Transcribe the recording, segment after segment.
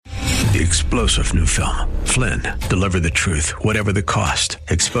The explosive new film, Flynn, deliver the truth, whatever the cost,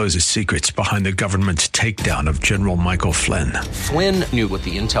 exposes secrets behind the government's takedown of General Michael Flynn. Flynn knew what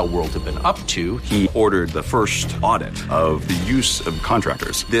the intel world had been up to. He ordered the first audit of the use of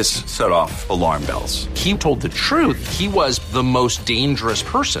contractors. This set off alarm bells. He told the truth. He was the most dangerous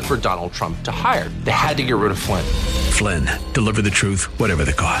person for Donald Trump to hire. They had to get rid of Flynn. Flynn, deliver the truth, whatever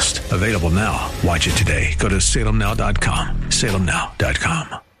the cost. Available now. Watch it today. Go to salemnow.com.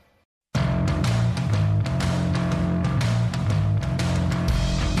 salemnow.com.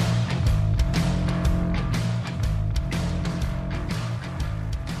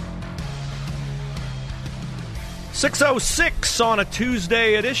 .606 on a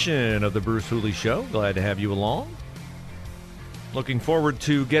Tuesday edition of the Bruce Hooley Show. Glad to have you along. Looking forward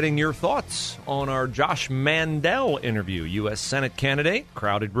to getting your thoughts on our Josh Mandel interview. U.S. Senate candidate,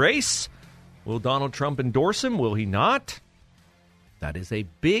 crowded race. Will Donald Trump endorse him? Will he not? That is a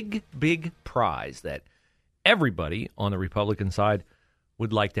big, big prize that everybody on the Republican side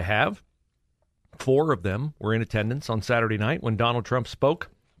would like to have. 4 of them were in attendance on Saturday night when Donald Trump spoke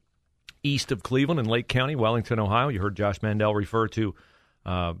east of Cleveland in Lake County, Wellington, Ohio. You heard Josh Mandel refer to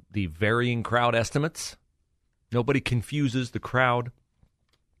the varying crowd estimates. Nobody confuses the crowd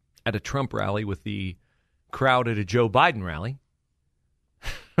at a Trump rally with the crowd at a Joe Biden rally.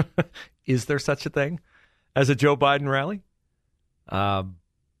 Is there such a thing as a Joe Biden rally?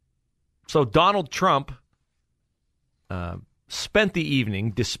 So Donald Trump spent the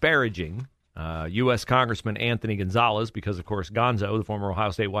evening disparaging U.S. Congressman Anthony Gonzalez because, of course, Gonzo, the former Ohio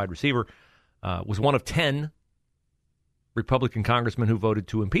State wide receiver, was one of 10 Republican congressmen who voted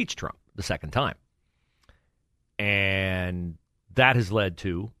to impeach Trump the second time. And that has led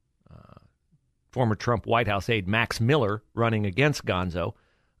to former Trump White House aide Max Miller running against Gonzo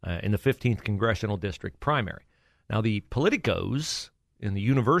in the 15th Congressional District primary. Now, the politicos in the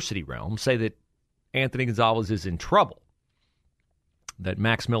university realm say that Anthony Gonzalez is in trouble, that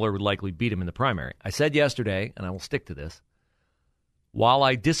Max Miller would likely beat him in the primary. I said yesterday, and I will stick to this, while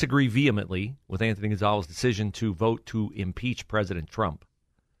I disagree vehemently with Anthony Gonzalez's decision to vote to impeach President Trump,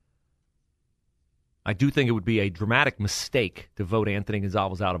 I do think it would be a dramatic mistake to vote Anthony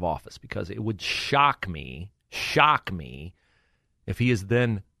Gonzalez out of office, because it would shock me if he is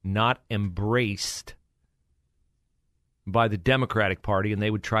then not embraced by the Democratic Party and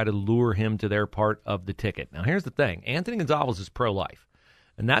they would try to lure him to their part of the ticket. Now, here's the thing. Anthony Gonzalez is pro-life,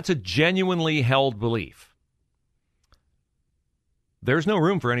 and that's a genuinely held belief. There's no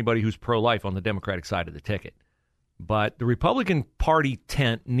room for anybody who's pro-life on the Democratic side of the ticket. But the Republican Party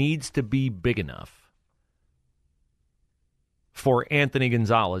tent needs to be big enough for Anthony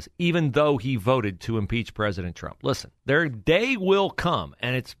Gonzalez, even though he voted to impeach President Trump. Listen, their day will come,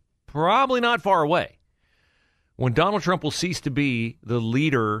 and it's probably not far away, when Donald Trump will cease to be the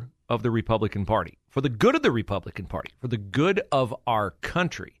leader of the Republican Party. For the good of the Republican Party, for the good of our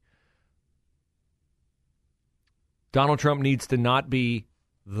country, Donald Trump needs to not be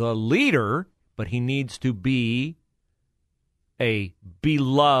the leader, but he needs to be a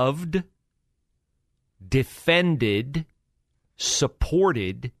beloved, defended,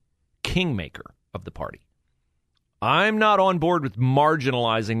 supported kingmaker of the party. I'm not on board with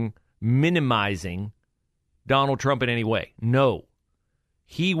marginalizing, minimizing Donald Trump in any way. No.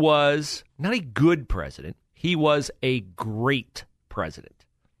 He was not a good president. He was a great president.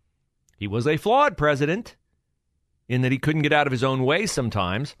 He was a flawed president in that he couldn't get out of his own way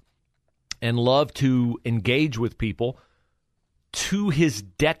sometimes and loved to engage with people to his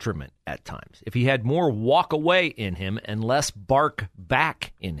detriment at times. If he had more walk away in him and less bark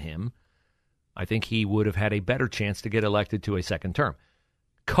back in him, I think he would have had a better chance to get elected to a second term.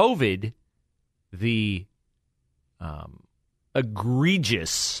 COVID, the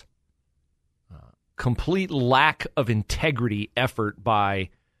egregious, complete lack of integrity effort by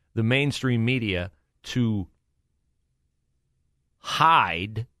the mainstream media to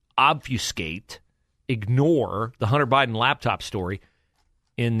hide, obfuscate, ignore the Hunter Biden laptop story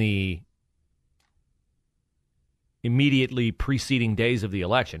in the immediately preceding days of the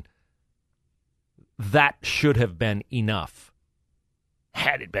election. That should have been enough,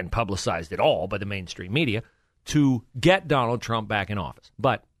 had it been publicized at all by the mainstream media, to get Donald Trump back in office.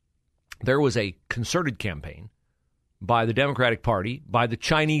 But there was a concerted campaign by the Democratic Party, by the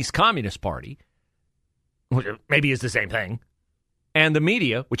Chinese Communist Party, which maybe is the same thing, and the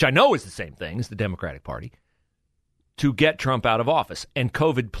media, which I know is the same thing as the Democratic Party, to get Trump out of office. And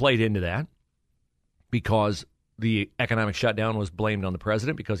COVID played into that because the economic shutdown was blamed on the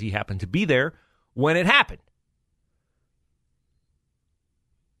president because he happened to be there when it happened.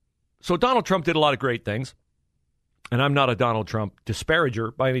 So Donald Trump did a lot of great things. And I'm not a Donald Trump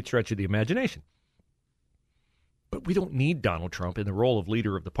disparager by any stretch of the imagination. But we don't need Donald Trump in the role of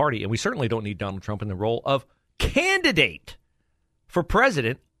leader of the party, and we certainly don't need Donald Trump in the role of candidate for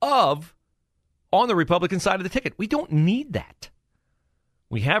president on the Republican side of the ticket. We don't need that.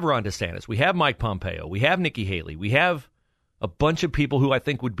 We have Ron DeSantis. We have Mike Pompeo. We have Nikki Haley. We have a bunch of people who I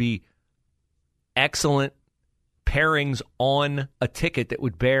think would be excellent pairings on a ticket that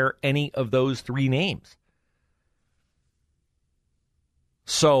would bear any of those three names.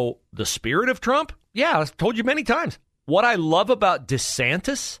 So the spirit of Trump, yeah, I've told you many times. What I love about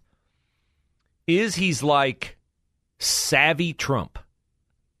DeSantis is he's like savvy Trump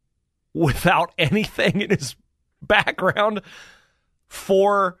without anything in his background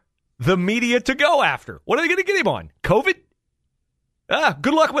for the media to go after. What are they going to get him on? COVID?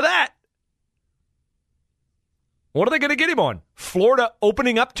 Good luck with that. What are they going to get him on? Florida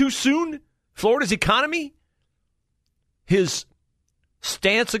opening up too soon? Florida's economy? His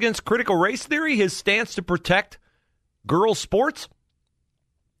stance against critical race theory? His stance to protect girls' sports?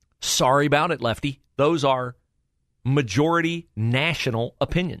 Sorry about it, Lefty. Those are majority national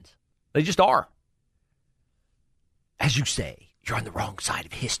opinions. They just are. As you say, you're on the wrong side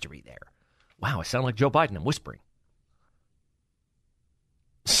of history there. Wow, I sound like Joe Biden. I'm whispering.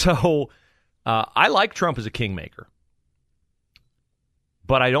 So, I like Trump as a kingmaker,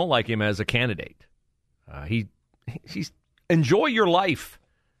 but I don't like him as a candidate. He's enjoy your life.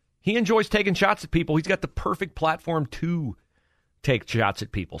 He enjoys taking shots at people. He's got the perfect platform to take shots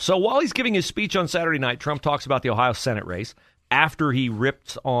at people. So while he's giving his speech on Saturday night, Trump talks about the Ohio Senate race after he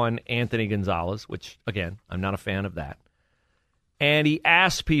ripped on Anthony Gonzalez, which, again, I'm not a fan of that. And he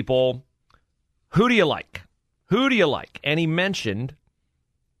asked people, who do you like? Who do you like? And he mentioned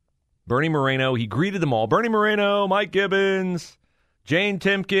Bernie Moreno. He greeted them all. Bernie Moreno, Mike Gibbons, Jane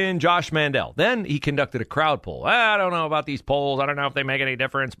Timken, Josh Mandel. Then he conducted a crowd poll. I don't know about these polls. I don't know if they make any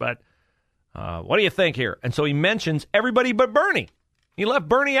difference, but what do you think here? And so he mentions everybody but Bernie. He left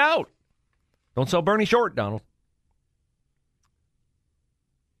Bernie out. Don't sell Bernie short, Donald.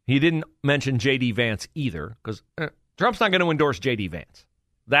 He didn't mention J.D. Vance either, because Trump's not going to endorse J.D. Vance.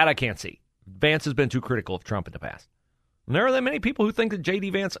 That I can't see. Vance has been too critical of Trump in the past. And there are that many people who think that J.D.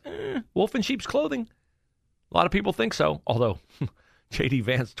 Vance, wolf in sheep's clothing. A lot of people think so, although J.D.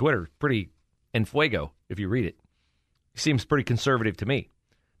 Vance Twitter, pretty en fuego if you read it. He seems pretty conservative to me.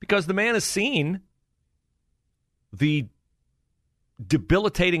 Because the man has seen the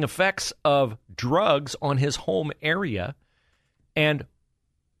debilitating effects of drugs on his home area. And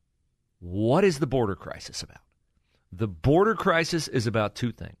what is the border crisis about? The border crisis is about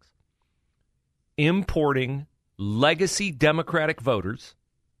two things. Importing legacy Democratic voters.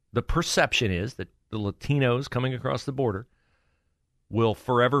 The perception is that the Latinos coming across the border will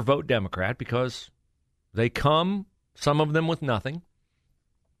forever vote Democrat because they come, some of them with nothing.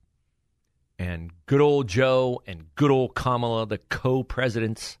 And good old Joe and good old Kamala, the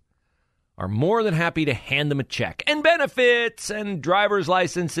co-presidents, are more than happy to hand them a check and benefits and driver's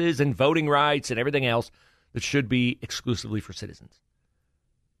licenses and voting rights and everything else that should be exclusively for citizens.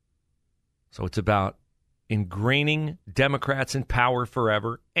 So it's about ingraining Democrats in power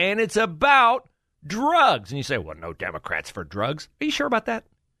forever, and it's about drugs. And you say, well, no Democrats for drugs. Are you sure about that?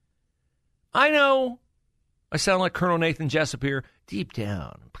 I know I sound like Colonel Nathan Jessup here. Deep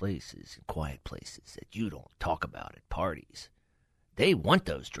down in places, in quiet places that you don't talk about at parties, they want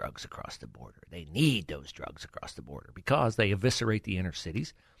those drugs across the border. They need those drugs across the border because they eviscerate the inner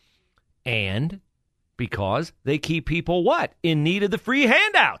cities and because they keep people, what? In need of the free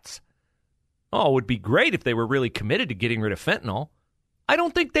handouts. Oh, it would be great if they were really committed to getting rid of fentanyl. I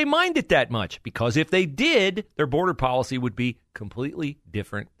don't think they mind it that much because if they did, their border policy would be completely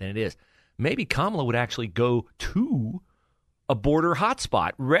different than it is. Maybe Kamala would actually go to a border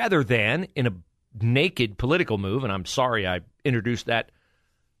hotspot rather than in a naked political move. And I'm sorry I introduced that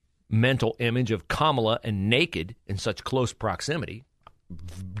mental image of Kamala and naked in such close proximity.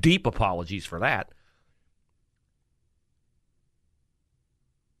 Deep apologies for that.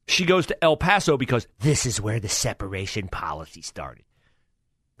 She goes to El Paso because this is where the separation policy started.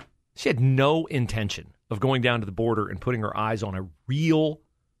 She had no intention of going down to the border and putting her eyes on a real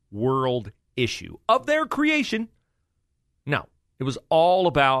world issue of their creation. No, it was all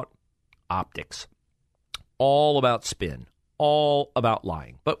about optics, all about spin, all about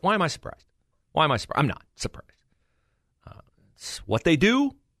lying. But why am I surprised? Why am I surprised? I'm not surprised. It's what they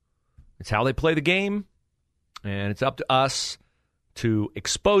do. It's how they play the game. And it's up to us to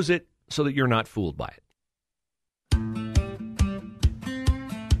expose it so that you're not fooled by it.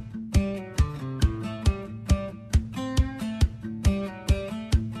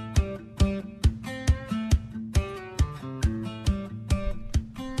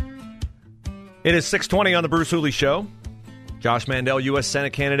 It is 6:20 on the Bruce Hooley Show. Josh Mandel, U.S.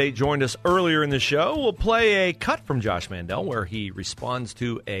 Senate candidate, joined us earlier in the show. We'll play a cut from Josh Mandel where he responds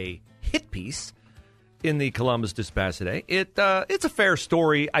to a hit piece in the Columbus Dispatch today. It's a fair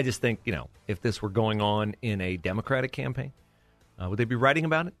story. I just think, if this were going on in a Democratic campaign, would they be writing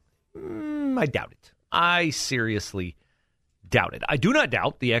about it? I doubt it. I seriously doubt it. I do not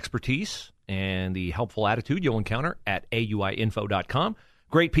doubt the expertise and the helpful attitude you'll encounter at auiinfo.com.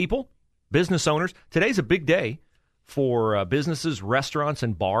 Great people, business owners. Today's a big day for businesses, restaurants,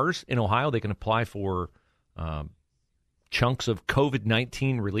 and bars in Ohio. They can apply for chunks of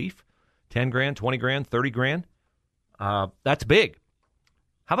COVID-19 relief, 10 grand, 20 grand, 30 grand. That's big.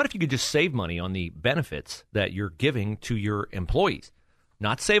 How about if you could just save money on the benefits that you're giving to your employees?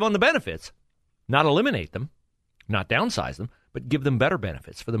 Not save on the benefits, not eliminate them, not downsize them, but give them better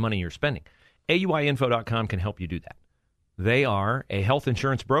benefits for the money you're spending. AUIinfo.com can help you do that. They are a health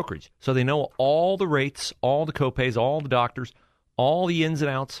insurance brokerage, so they know all the rates, all the copays, all the doctors, all the ins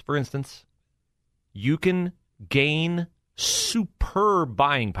and outs. For instance, you can gain superb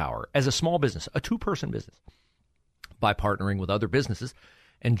buying power as a small business, a two-person business, by partnering with other businesses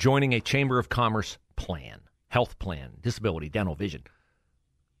and joining a Chamber of Commerce plan, health plan, disability, dental, vision.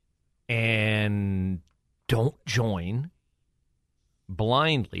 And don't join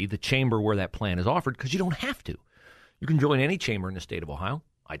blindly the chamber where that plan is offered, because you don't have to. You can join any chamber in the state of Ohio.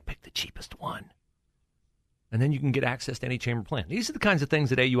 I'd pick the cheapest one. And then you can get access to any chamber plan. These are the kinds of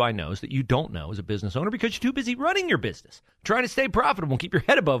things that AUI knows that you don't know as a business owner because you're too busy running your business, trying to stay profitable and keep your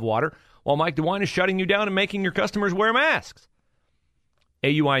head above water while Mike DeWine is shutting you down and making your customers wear masks.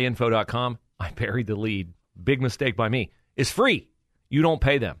 AUIinfo.com, I buried the lead. Big mistake by me. Is free. You don't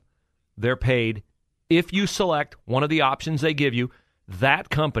pay them. They're paid. If you select one of the options they give you, that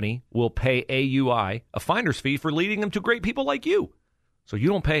company will pay AUI a finder's fee for leading them to great people like you. So you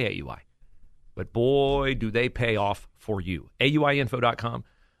don't pay AUI. But boy, do they pay off for you. AUIinfo.com.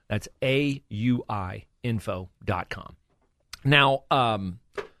 That's AUIinfo.com. Now,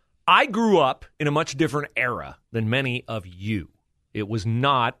 I grew up in a much different era than many of you. It was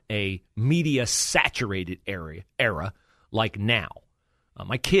not a media-saturated era like now.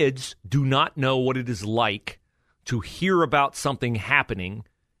 My kids do not know what it is like to hear about something happening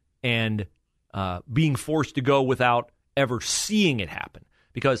and being forced to go without ever seeing it happen,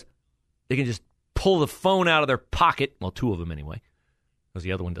 because they can just pull the phone out of their pocket, well, two of them anyway, because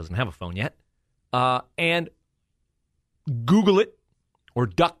the other one doesn't have a phone yet, and Google it or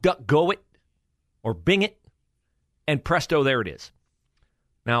DuckDuckGo it or Bing it, and presto, there it is.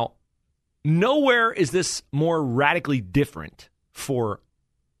 Now, nowhere is this more radically different for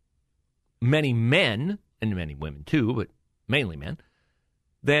many men, and many women too, but mainly men,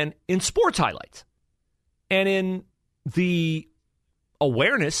 than in sports highlights. And in the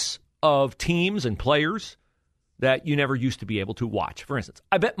awareness of teams and players that you never used to be able to watch. For instance,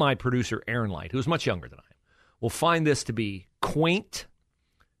 I bet my producer, Aaron Light, who's much younger than I am, will find this to be quaint,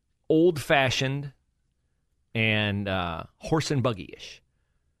 old-fashioned, and horse and buggy-ish.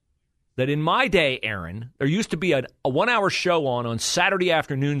 That in my day, Aaron, there used to be a 1-hour show on Saturday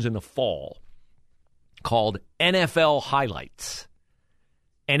afternoons in the fall called NFL Highlights.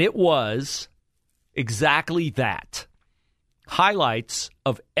 And it was exactly that. Highlights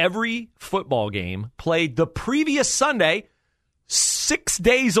of every football game played the previous Sunday, 6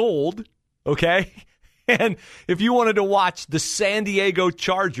 days old, okay? And if you wanted to watch the San Diego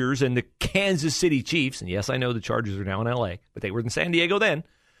Chargers and the Kansas City Chiefs, and yes, I know the Chargers are now in L.A., but they were in San Diego then.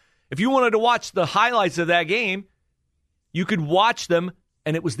 If you wanted to watch the highlights of that game, you could watch them,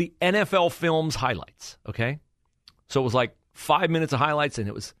 and it was the NFL Films highlights, okay? So it was like 5 minutes of highlights, and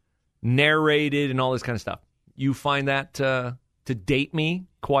it was narrated and all this kind of stuff. You find that to date me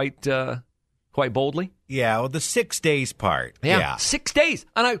quite boldly? Yeah, well, the 6 days part. Yeah. 6 days.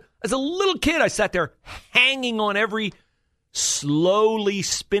 And as a little kid, I sat there hanging on every slowly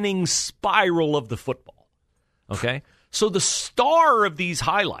spinning spiral of the football, okay? So the star of these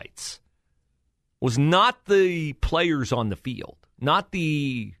highlights was not the players on the field, not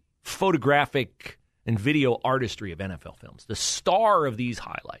the photographic and video artistry of NFL Films. The star of these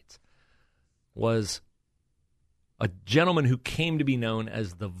highlights was a gentleman who came to be known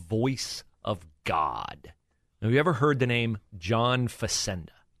as the voice of God. Have you ever heard the name John Facenda?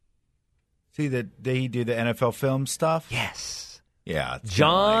 See, that he do the NFL film stuff? Yes. Yeah.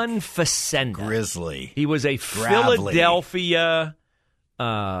 John Facenda. Grizzly. He was a Philadelphia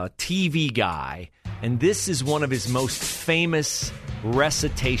TV guy, and this is one of his most famous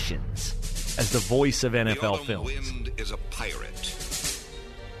recitations as the voice of NFL Films. The autumn wind is a pirate,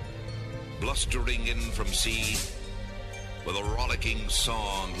 blustering in from sea. With a rollicking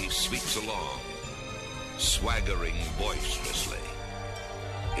song he sweeps along, swaggering boisterously.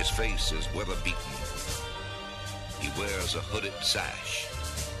 His face is weather-beaten. He wears a hooded sash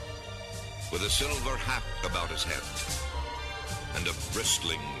with a silver hat about his head and a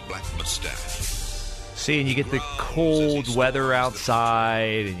bristling black mustache. See, and you get the cold weather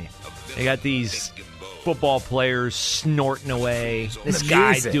outside, and you got these football players snorting away. This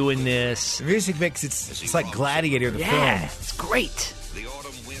guy doing this. The music makes it's like Gladiator, the film. Yeah, it's great. The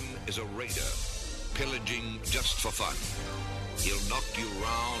autumn wind is a raider, pillaging just for fun. He'll knock you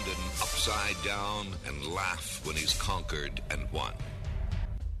round and upside down and laugh when he's conquered and won.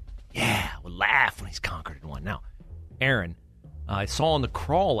 Yeah, we'll laugh when he's conquered and won. Now, Aaron, I saw on the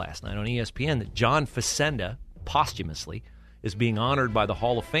crawl last night on ESPN that John Facenda, posthumously, is being honored by the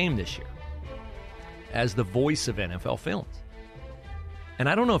Hall of Fame this year as the voice of NFL films. And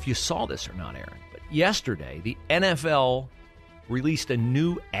I don't know if you saw this or not, Aaron, but yesterday the NFL released a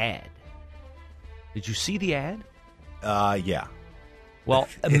new ad. Did you see the ad? Yeah. Well,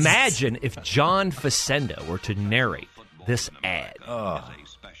 imagine if John Facenda were to narrate this ad. Is a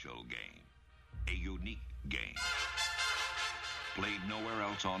special game, a unique game, played nowhere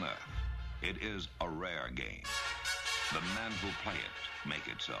else on earth. It is a rare game. The men who play it make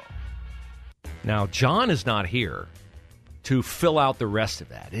it so. Now, John is not here to fill out the rest of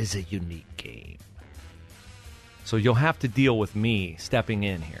that. It is a unique game. So you'll have to deal with me stepping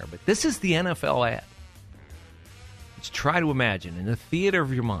in here. But this is the NFL ad. Let's try to imagine, in the theater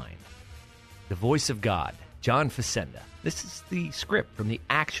of your mind, the voice of God, John Facenda. This is the script from the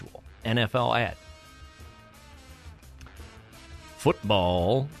actual NFL ad.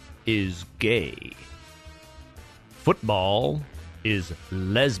 Football is gay. Football is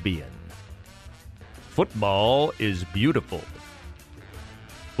lesbian. Football is beautiful.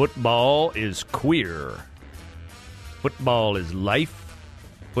 Football is queer. Football is life.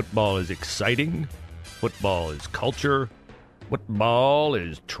 Football is exciting. Football is culture. Football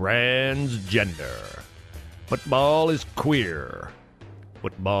is transgender. Football is queer.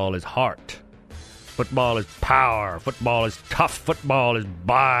 Football is heart. Football is power. Football is tough. Football is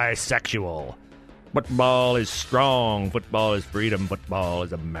bisexual. Football is strong. Football is freedom. Football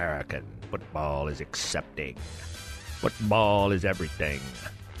is American. Football is accepting. Football is everything.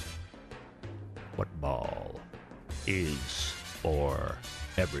 Football is for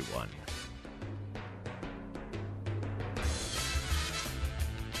everyone.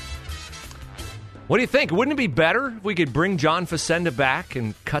 What do you think? Wouldn't it be better if we could bring John Facenda back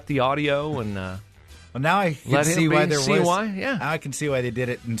and cut the audio and Well, now I can let see him why be? there See was. why? Yeah. Now I can see why they did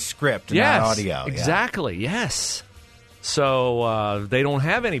it in script and yes, not audio. exactly. Yes. So they don't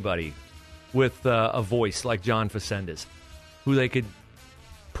have anybody with a voice like John Facenda's, who they could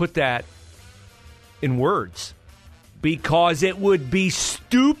put that in words, because it would be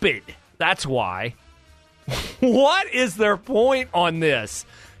stupid. That's why. What is their point on this?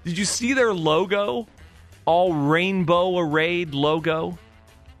 Did you see their logo? All rainbow arrayed logo?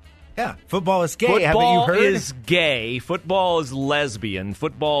 Yeah. Football is gay. Football Haven't you heard? is gay. Football is lesbian.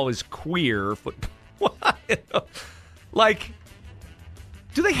 Football is queer. Like,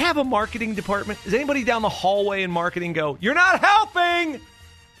 do they have a marketing department? Does anybody down the hallway in marketing go, "You're not helping"?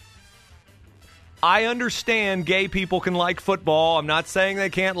 I understand gay people can like football. I'm not saying they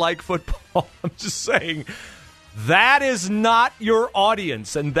can't like football. I'm just saying that is not your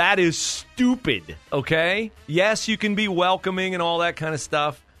audience, and that is stupid, okay? Yes, you can be welcoming and all that kind of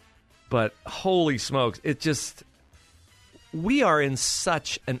stuff, but holy smokes, we are in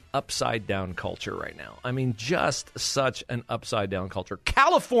such an upside-down culture right now. I mean, just such an upside-down culture.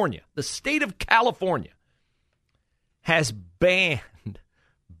 California, the state of California, has banned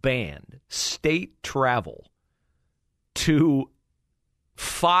state travel to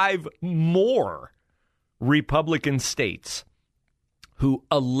 5 more Republican states who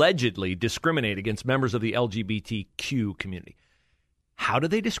allegedly discriminate against members of the LGBTQ community. How do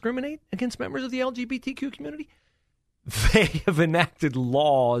they discriminate against members of the LGBTQ community? They have enacted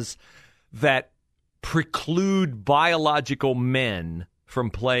laws that preclude biological men from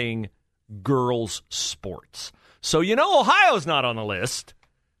playing girls' sports. So, Ohio's not on the list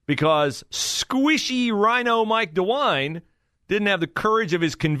because squishy rhino Mike DeWine didn't have the courage of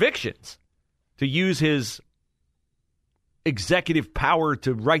his convictions to use his executive power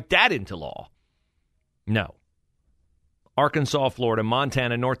to write that into law. No. Arkansas, Florida,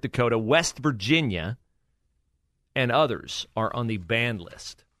 Montana, North Dakota, West Virginia, and others are on the banned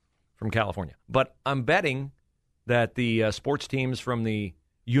list from California. But I'm betting that the sports teams from the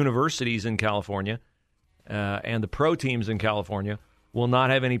universities in California and the pro teams in California will not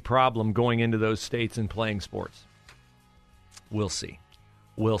have any problem going into those states and playing sports. We'll see.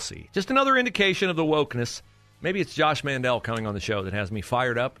 We'll see. Just another indication of the wokeness. Maybe it's Josh Mandel coming on the show that has me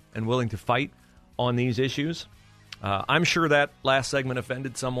fired up and willing to fight on these issues. I'm sure that last segment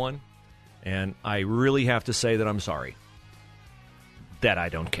offended someone, and I really have to say that I'm sorry. That I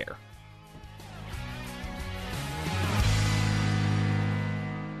don't care.